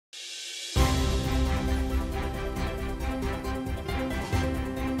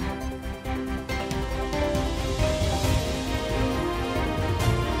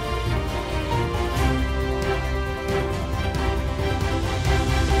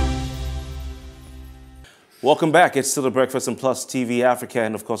Welcome back. It's still the Breakfast and Plus TV Africa,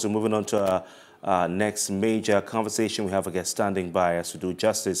 and of course, we're moving on to our next major conversation. We have a guest standing by us to do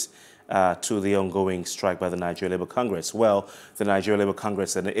justice to the ongoing strike by the Nigeria Labour Congress. Well, the Nigeria Labour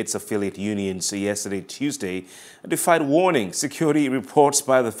Congress and its affiliate unions yesterday, Tuesday, defied warning security reports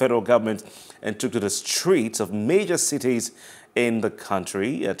by the federal government and took to the streets of major cities in the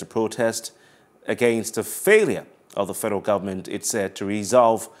country to protest against the failure of the federal government, it said, to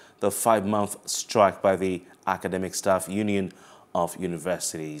resolve the 5-month strike by the Academic Staff Union of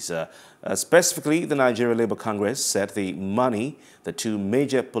Universities. Specifically, the Nigeria Labour Congress said the money the two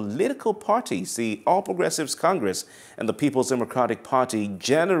major political parties, the All Progressives Congress and the People's Democratic Party,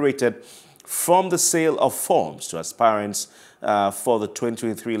 generated from the sale of forms to aspirants for the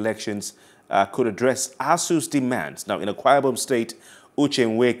 2023 elections could address ASUU's demands. Now, in Akwa Ibom State, Uche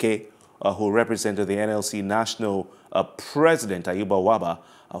Nweke, who represented the NLC National President Ayuba Waba,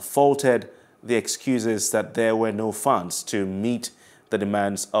 faulted the excuses that there were no funds to meet the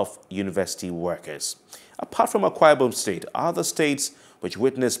demands of university workers. Apart from Akwa Ibom State, other states which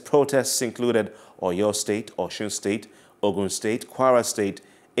witnessed protests included Oyo State, Osun State, Ogun State, Kwara State,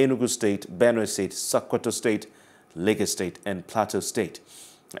 Enugu State, Benue State, Sokoto State, Lagos State, and Plateau State.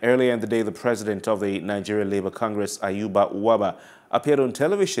 Earlier in the day, the president of the Nigeria Labour Congress, Ayuba Waba, appeared on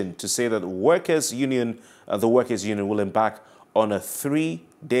television to say that the Workers' Union will embark on a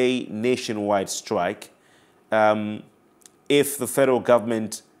 3-day nationwide strike if the federal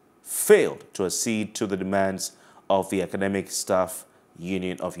government failed to accede to the demands of the Academic Staff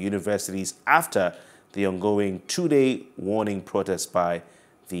Union of Universities after the ongoing 2-day warning protest by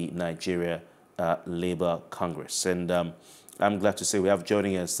the Nigeria Labour Congress. And I'm glad to say we have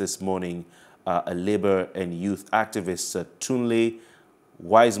joining us this morning a Labour and Youth activist, Kunle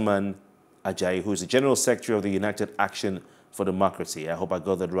Ajayi, who is the General Secretary of the United Action for Democracy. I hope I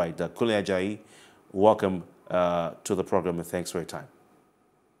got that right. Kunle Ajayi, welcome to the program and thanks for your time.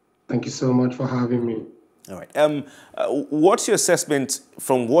 Thank you so much for having me. All right. What's your assessment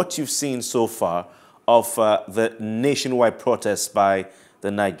from what you've seen so far of the nationwide protests by the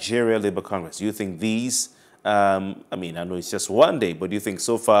Nigeria Labour Congress? Do you think these, I mean, I know it's just one day, but do you think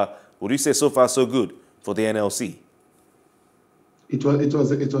so far, would you say so far so good for the NLC? It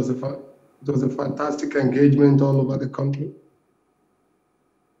was a fantastic engagement all over the country.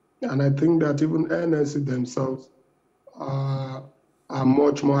 And I think that even NLC themselves are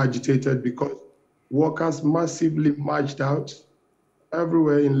much more agitated because workers massively marched out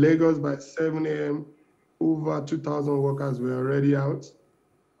everywhere. In Lagos by 7 a.m., over 2,000 workers were already out.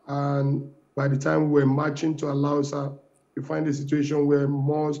 And by the time we were marching to Alausa, you find a situation where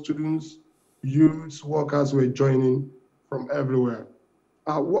more students, youths, workers were joining from everywhere.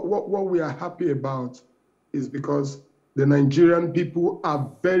 What we are happy about is because the Nigerian people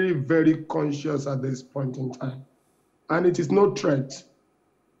are very, very conscious at this point in time. And it is no threat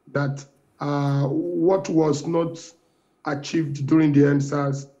that what was not achieved during the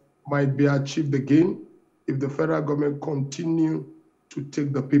NSAS might be achieved again if the federal government continue to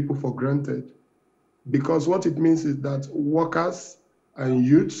take the people for granted. Because what it means is that workers and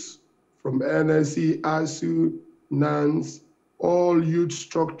youths from NLC, ASUU, NANS, all youth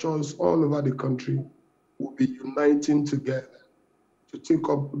structures all over the country will be uniting together to take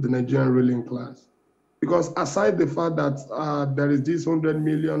up the Nigerian ruling class. Because aside the fact that there is this 100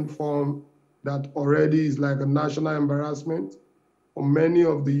 million form that already is like a national embarrassment for many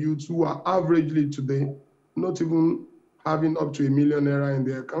of the youths who are averagely today not even having up to $1 million naira in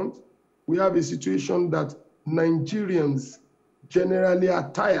their account, we have a situation that Nigerians generally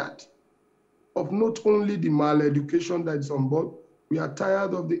are tired of not only the maleducation that is on board, we are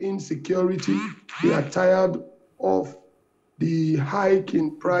tired of the insecurity, we are tired of the hike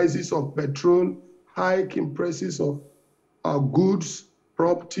in prices of petrol, hike in prices of goods,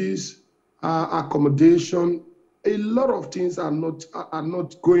 properties, accommodation. A lot of things are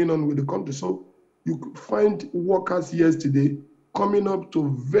not going on with the country. So you could find workers yesterday coming up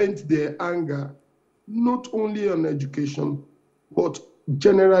to vent their anger, not only on education, but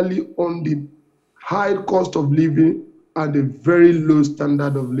generally on the high cost of living and a very low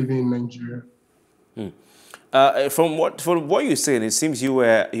standard of living in Nigeria. From what you're saying, it seems you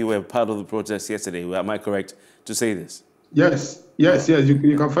were part of the protest yesterday. Am I correct to say this? Yes.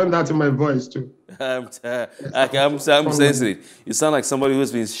 You can find that in my voice too. I'm sensing it. You sound like somebody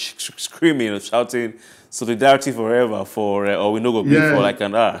who's been screaming or shouting "Solidarity forever" or "We no go agree" for like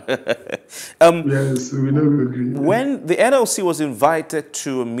an hour. Yes, we no go agree. When the NLC was invited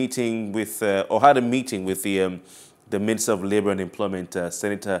to a meeting with, or had a meeting with the Minister of Labour and Employment,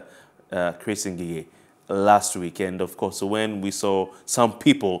 Senator Chris Ngige, last week. And of course, when we some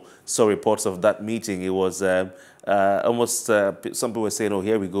people saw reports of that meeting, it was almost, some people were saying, oh,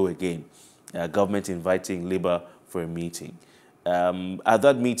 here we go again. Government inviting Labour for a meeting. At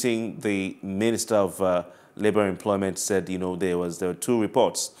that meeting, the Minister of Labour and Employment said, you know, there were two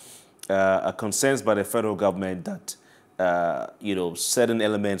reports. Concerns by the federal government that, you know, certain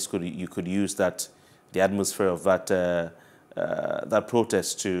elements you could use the atmosphere of that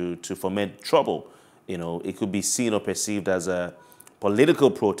protest to foment trouble. You know, it could be seen or perceived as a political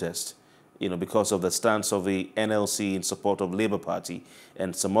protest, you know, because of the stance of the NLC in support of Labour Party,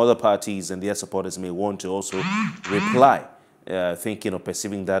 and some other parties and their supporters may want to also reply, thinking or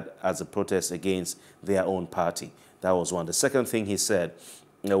perceiving that as a protest against their own party. That was one. The second thing he said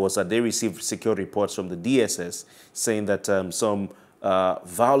was that they received security reports from the DSS saying that some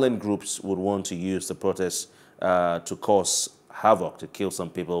violent groups would want to use the protests to cause havoc, to kill some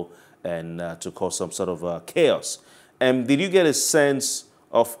people, and to cause some sort of chaos. Did you get a sense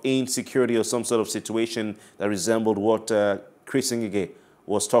of insecurity or some sort of situation that resembled what Chris Ngige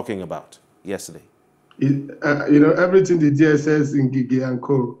was talking about yesterday? You know, everything the DSS, Ngige and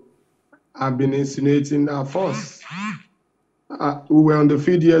co. have been insinuating are false. We were on the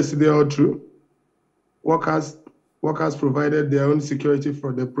field yesterday, all true. Workers provided their own security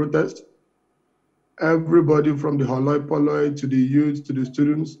for the protest. Everybody from the hoi polloi to the youth to the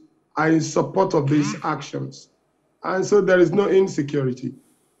students are in support of these actions. And so there is no insecurity.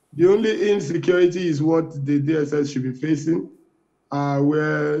 The only insecurity is what the DSS should be facing,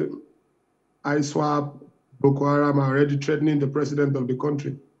 where ISWAP, Boko Haram are already threatening the president of the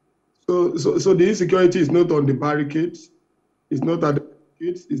country. So the insecurity is not on the barricades, it's not at the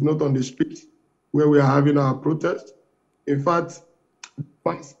streets, it's not on the streets where we are having our protest. In fact,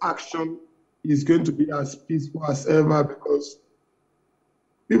 mass action is going to be as peaceful as ever, because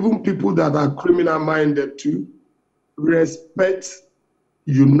even people that are criminal-minded too respect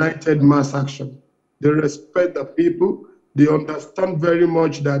united mass action. They respect the people. They understand very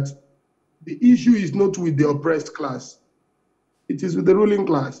much that the issue is not with the oppressed class. It is with the ruling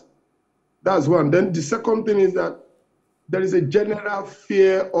class. That's one. Then the second thing is that there is a general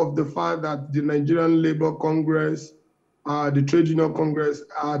fear of the fact that the Nigerian Labour Congress, the Trade Union Congress,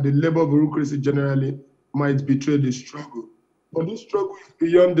 the labor bureaucracy generally might betray the struggle. But this struggle is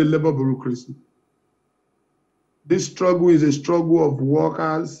beyond the labor bureaucracy. This struggle is a struggle of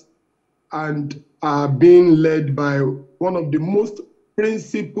workers and are being led by one of the most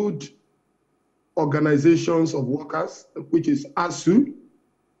principled organizations of workers, which is ASUU.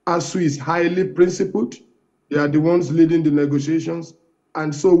 ASUU is highly principled. They are the ones leading the negotiations.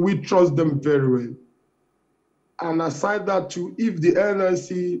 And so we trust them very well. And aside that too, if the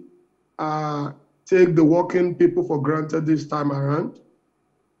NLC take the working people for granted this time around,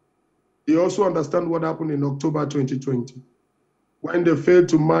 they also understand what happened in October 2020, when they failed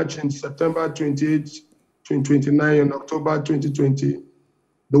to march in September 28, 2029, and October 2020.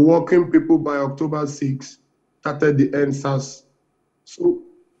 The working people by October 6 started the NSAS. So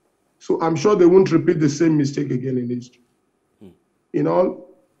I'm sure they won't repeat the same mistake again in history. In all,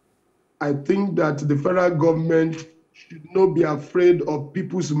 I think that the federal government should not be afraid of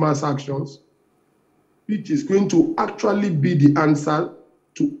people's mass actions, which is going to actually be the answer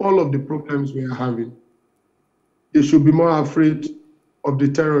to all of the problems we are having. They should be more afraid of the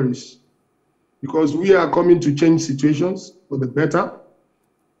terrorists, because we are coming to change situations for the better.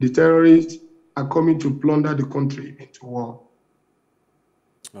 The terrorists are coming to plunder the country into war.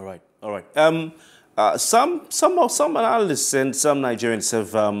 All right, all right. Some analysts and some Nigerians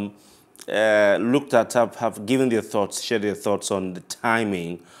have looked at, have given their thoughts, shared their thoughts on the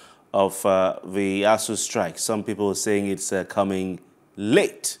timing of the ASUU strike. Some people are saying it's coming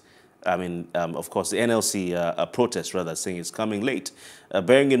late. I mean, of course, the NLC protest, rather, saying it's coming late.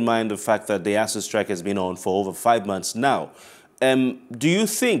 Bearing in mind the fact that the ASUU strike has been on for over 5 months now. Do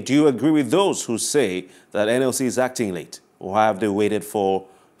you agree with those who say that NLC is acting late? Or have they waited for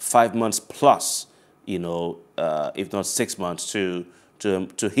 5 months plus, you know, if not 6 months to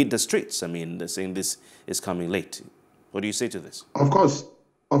hit the streets? I mean, they're saying this is coming late. What do you say to this? Of course,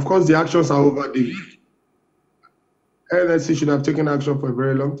 the actions are overdue. NLC should have taken action for a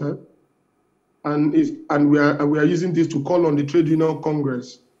very long time. And we are using this to call on the Trade Union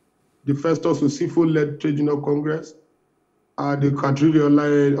Congress, the Festus Osifo-led Trade Union Congress, the Kadri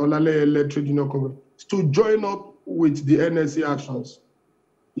Olale-led Trade Union Congress, to join up with the NLC actions.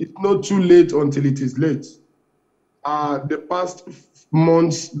 It's not too late until it is late. The past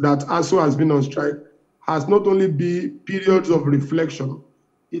months that ASUU has been on strike has not only been periods of reflection,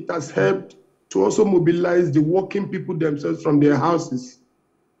 it has helped to also mobilize the working people themselves from their houses.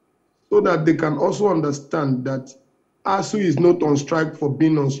 so that they can also understand that ASUU is not on strike for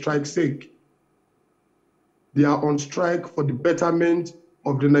being on strike's sake. They are on strike for the betterment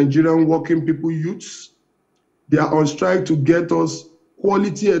of the Nigerian working people youths. They are on strike to get us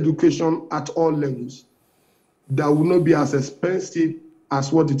quality education at all levels that will not be as expensive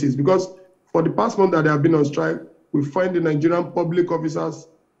as what it is. Because for the past month that they have been on strike, we find the Nigerian public officers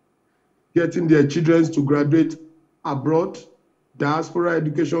getting their children to graduate abroad. Diaspora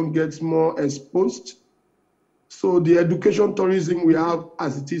education gets more exposed. So the education tourism we have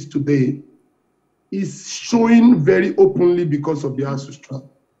as it is today is showing very openly because of the ASUU strike.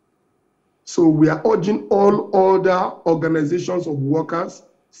 So we are urging all other organizations of workers,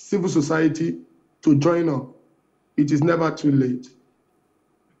 civil society, to join up. It is never too late.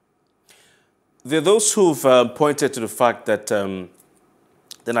 There are those who've pointed to the fact that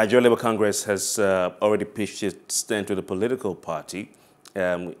the Nigerian Labour Congress has already pitched its stand to the political party.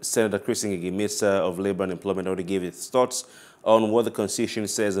 Senator Chris Ngige, Minister of Labour and Employment, already gave his thoughts on what the Constitution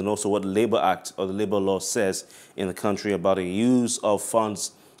says and also what the Labour Act or the Labour Law says in the country about the use of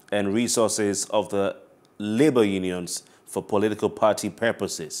funds and resources of the labour unions for political party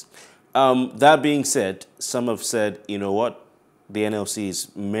purposes. That being said, some have said, you know what, the NLC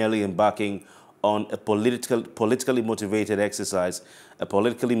is merely embarking on a politically motivated exercise, a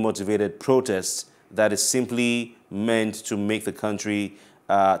politically motivated protest that is simply meant to make the country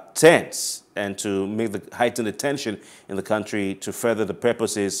tense and to make heighten the tension in the country to further the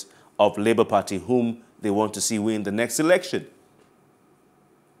purposes of Labour Party, whom they want to see win the next election.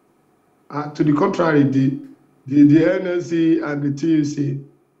 To the contrary, the NLC and the TUC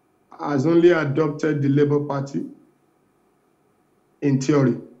has only adopted the Labour Party in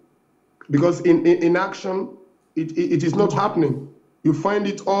theory. Because in action, it is not happening. You find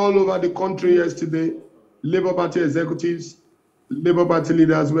it all over the country yesterday. Labour Party executives, Labour Party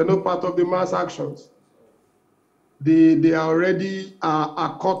leaders were not part of the mass actions. They are already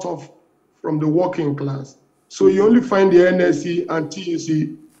are cut off from the working class. So you only find the NLC and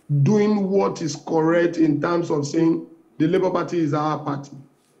TUC doing what is correct in terms of saying the Labour Party is our party.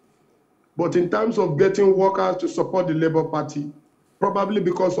 But in terms of getting workers to support the Labour Party, probably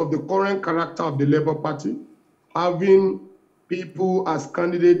because of the current character of the Labour Party, having people as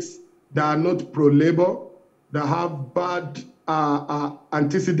candidates that are not pro-Labour, that have bad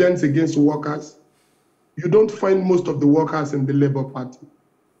antecedents against workers, you don't find most of the workers in the Labour Party.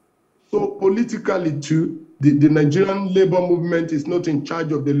 So politically too, the Nigerian Labour movement is not in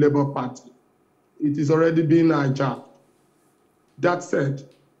charge of the Labour Party. It is already being hijacked. That said,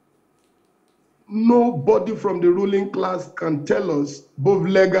 nobody from the ruling class can tell us, both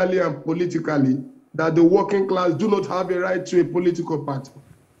legally and politically, that the working class do not have a right to a political party.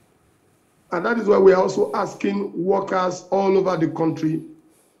 And that is why we are also asking workers all over the country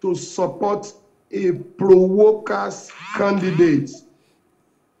to support a pro-workers candidate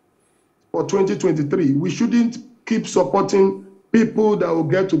for 2023. We shouldn't keep supporting people that will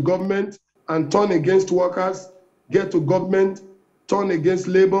get to government and turn against workers, get to government, turn against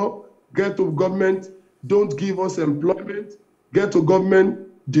labor, get to government, don't give us employment, get to government,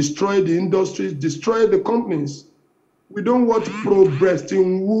 destroy the industries, destroy the companies. We don't want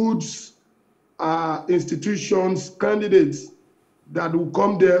pro-Bretton Woods institutions, candidates that will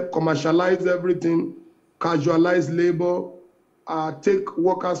come there, commercialize everything, casualize labor, take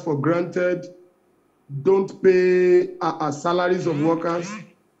workers for granted, don't pay salaries of workers,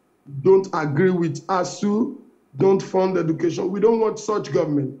 don't agree with ASUU, don't fund education. We don't want such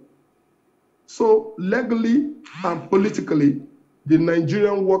government. So legally and politically, the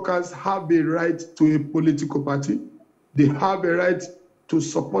Nigerian workers have a right to a political party. They have a right to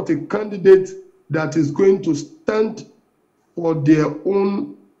support a candidate that is going to stand for their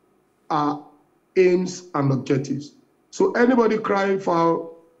own aims and objectives. So anybody crying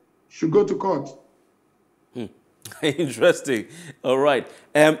foul should go to court. Interesting. All right.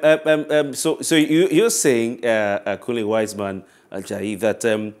 So you're saying, Kunle Wiseman, Ajayi,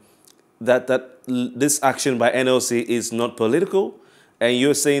 that this action by NLC is not political, and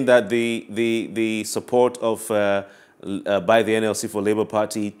you're saying that the support of by the NLC for Labour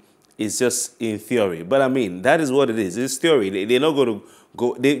Party is just in theory. But I mean, that is what it is. It's theory. They're not going to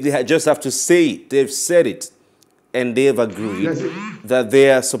go. They just have to say it. They've said it. And they have agreed that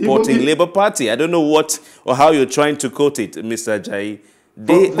they are supporting Labour Party. I don't know what or how you're trying to quote it, Mr. Ajayi.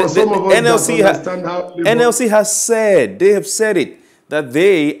 NLC has said, they have said it, that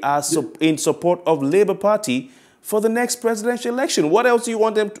they are in support of Labour Party for the next presidential election. What else do you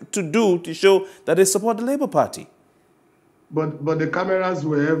want them to do to show that they support the Labour Party? But the cameras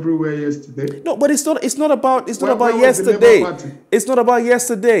were everywhere yesterday. No, but it's not about yesterday. It's not about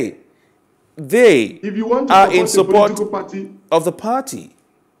yesterday. they If you want to are in support a support political party, of the party.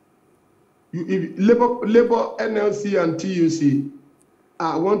 if Labour, NLC, and TUC,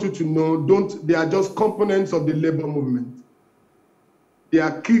 I want you to know, they are just components of the labor movement. They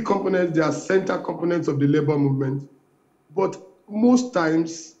are key components, they are center components of the labor movement. But most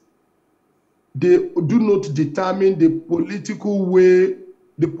times, they do not determine the political way,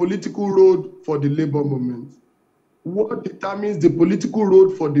 the political road for the labor movement. What determines the political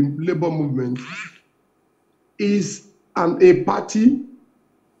road for the labor movement is a party,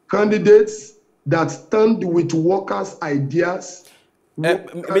 candidates that stand with workers' ideas.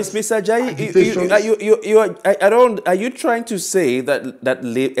 Mr. Ajayi, are you trying to say that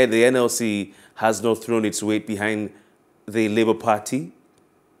the NLC has not thrown its weight behind the Labour Party?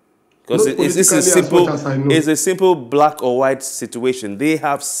 Because it's a simple black or white situation. They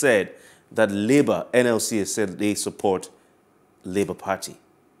have said that Labour, NLC has said they support Labour Party.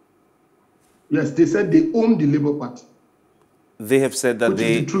 Yes, they said they own the Labour Party. They have said that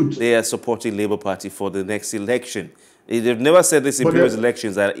they are supporting Labour Party for the next election. They've never said this in previous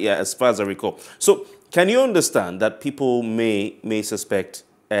elections, as far as I recall. So, can you understand that people may suspect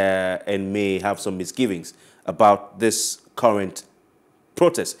and may have some misgivings about this current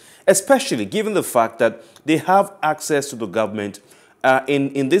protest, especially given the fact that they have access to the government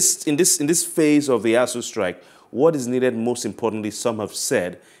in this phase of the ASUU strike? What is needed, most importantly, some have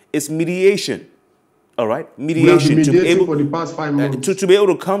said, is mediation. All right, mediation we have been mediating for the past 5 months to be able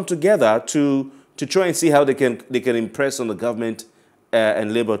to come together to try and see how they can impress on the government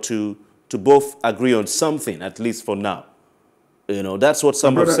and Labour to both agree on something, at least for now. You know, that's what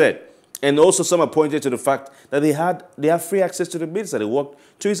some have said. And also some have pointed to the fact that they have free access to the minister. They walked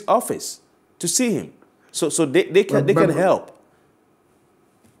to his office to see him. So they can help.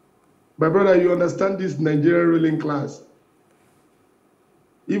 My brother, you understand this Nigerian ruling class.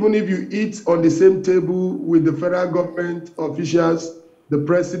 Even if you eat on the same table with the federal government officials, the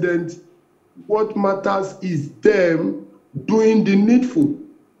president, what matters is them doing the needful.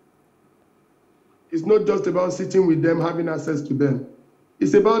 It's not just about sitting with them, having access to them.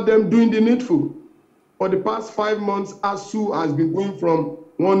 It's about them doing the needful. For the past 5 months, ASUU has been going from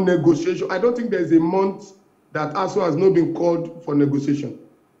one negotiation. I don't think there's a month that ASUU has not been called for negotiation.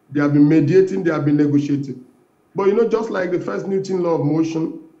 They have been mediating, they have been negotiating. But you know, just like the first Newton law of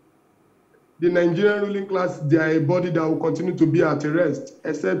motion, the Nigerian ruling class, they are a body that will continue to be at rest,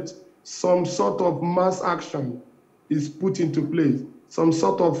 except some sort of mass action is put into place, some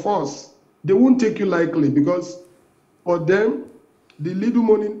sort of force. They won't take you lightly, because for them, the little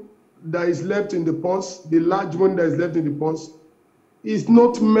money that is left in the purse, the large money that is left in the purse, is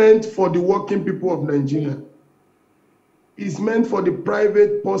not meant for the working people of Nigeria. It's meant for the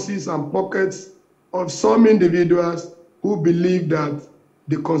private purses and pockets of some individuals who believe that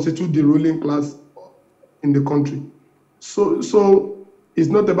they constitute the ruling class in the country. So it's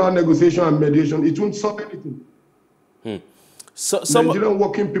not about negotiation and mediation. It won't solve anything. Nigerian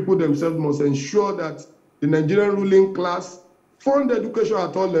working people themselves must ensure that the Nigerian ruling class fund education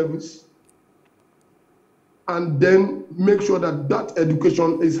at all levels, and then make sure that that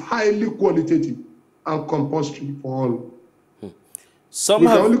education is highly qualitative and compulsory for all. We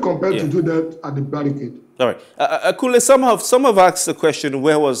can only compare to do that at the barricade. All right. Kunle, some have asked the question,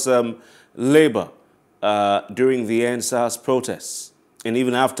 where was Labour during the NSAS protests and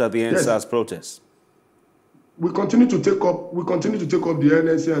even after the NSAS protests? We continue to take up the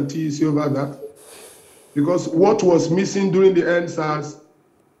NLC and TUC over that, because what was missing during the NSAS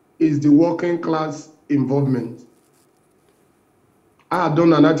is the working class involvement. I have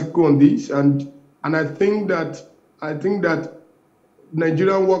done an article on this, and I think that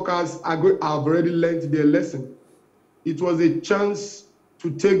Nigerian workers have already learned their lesson. It was a chance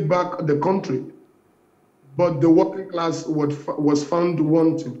to take back the country, but the working class was found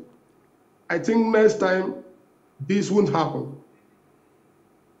wanting. I think next time this won't happen.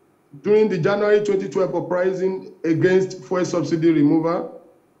 During the January 2012 uprising against fuel subsidy removal,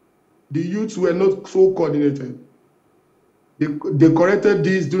 the youths were not so coordinated. They corrected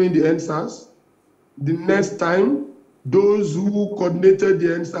this during the NSAS. The next time, those who coordinated the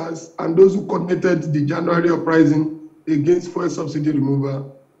NSAS and those who coordinated the January uprising against fuel subsidy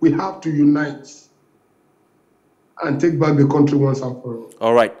removal, we have to unite and take back the country once and for all.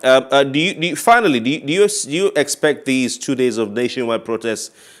 All right. Finally, do you expect these 2 days of nationwide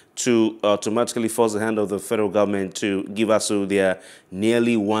protests to automatically force the hand of the federal government to give ASUU their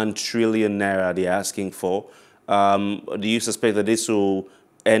nearly 1 trillion naira they're asking for? Do you suspect that this will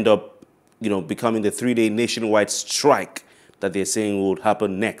end up, becoming the 3-day nationwide strike that they're saying would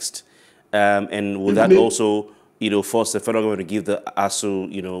happen next? And will that also force the federal government to give the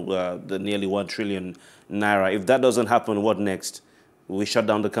ASUU, the nearly 1 trillion naira. If that doesn't happen, what next? Will we shut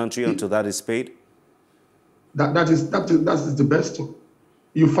down the country until that is paid? That is the best thing.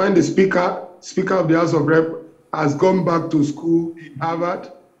 You find the speaker of the House of Rep has gone back to school in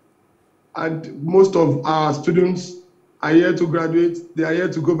Harvard, and most of our students are here to graduate. They are here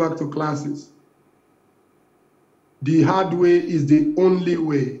to go back to classes. The hard way is the only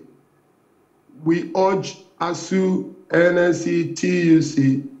way. We urge ASUU, NLC,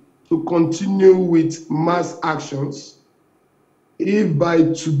 TUC to continue with mass actions. If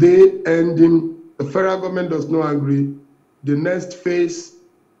by today ending, the federal government does not agree, the next phase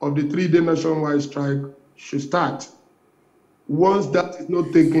of the 3-day nationwide strike should start. Once that is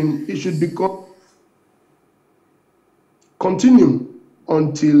not taken, it should continue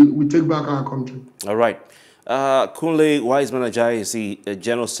until we take back our country. All right. Kunle Wiseman Ajayi is the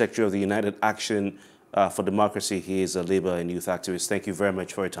General Secretary of the United Action for Democracy. He is a labor and youth activist. Thank you very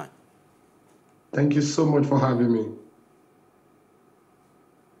much for your time. Thank you so much for having me.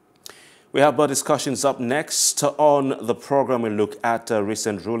 We have more discussions up next. On the program, we look at a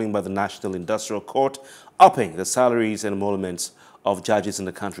recent ruling by the National Industrial Court upping the salaries and emoluments of judges in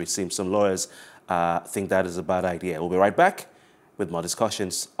the country. Seems some lawyers think that is a bad idea. We'll be right back with more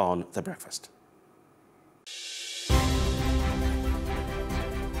discussions on The Breakfast.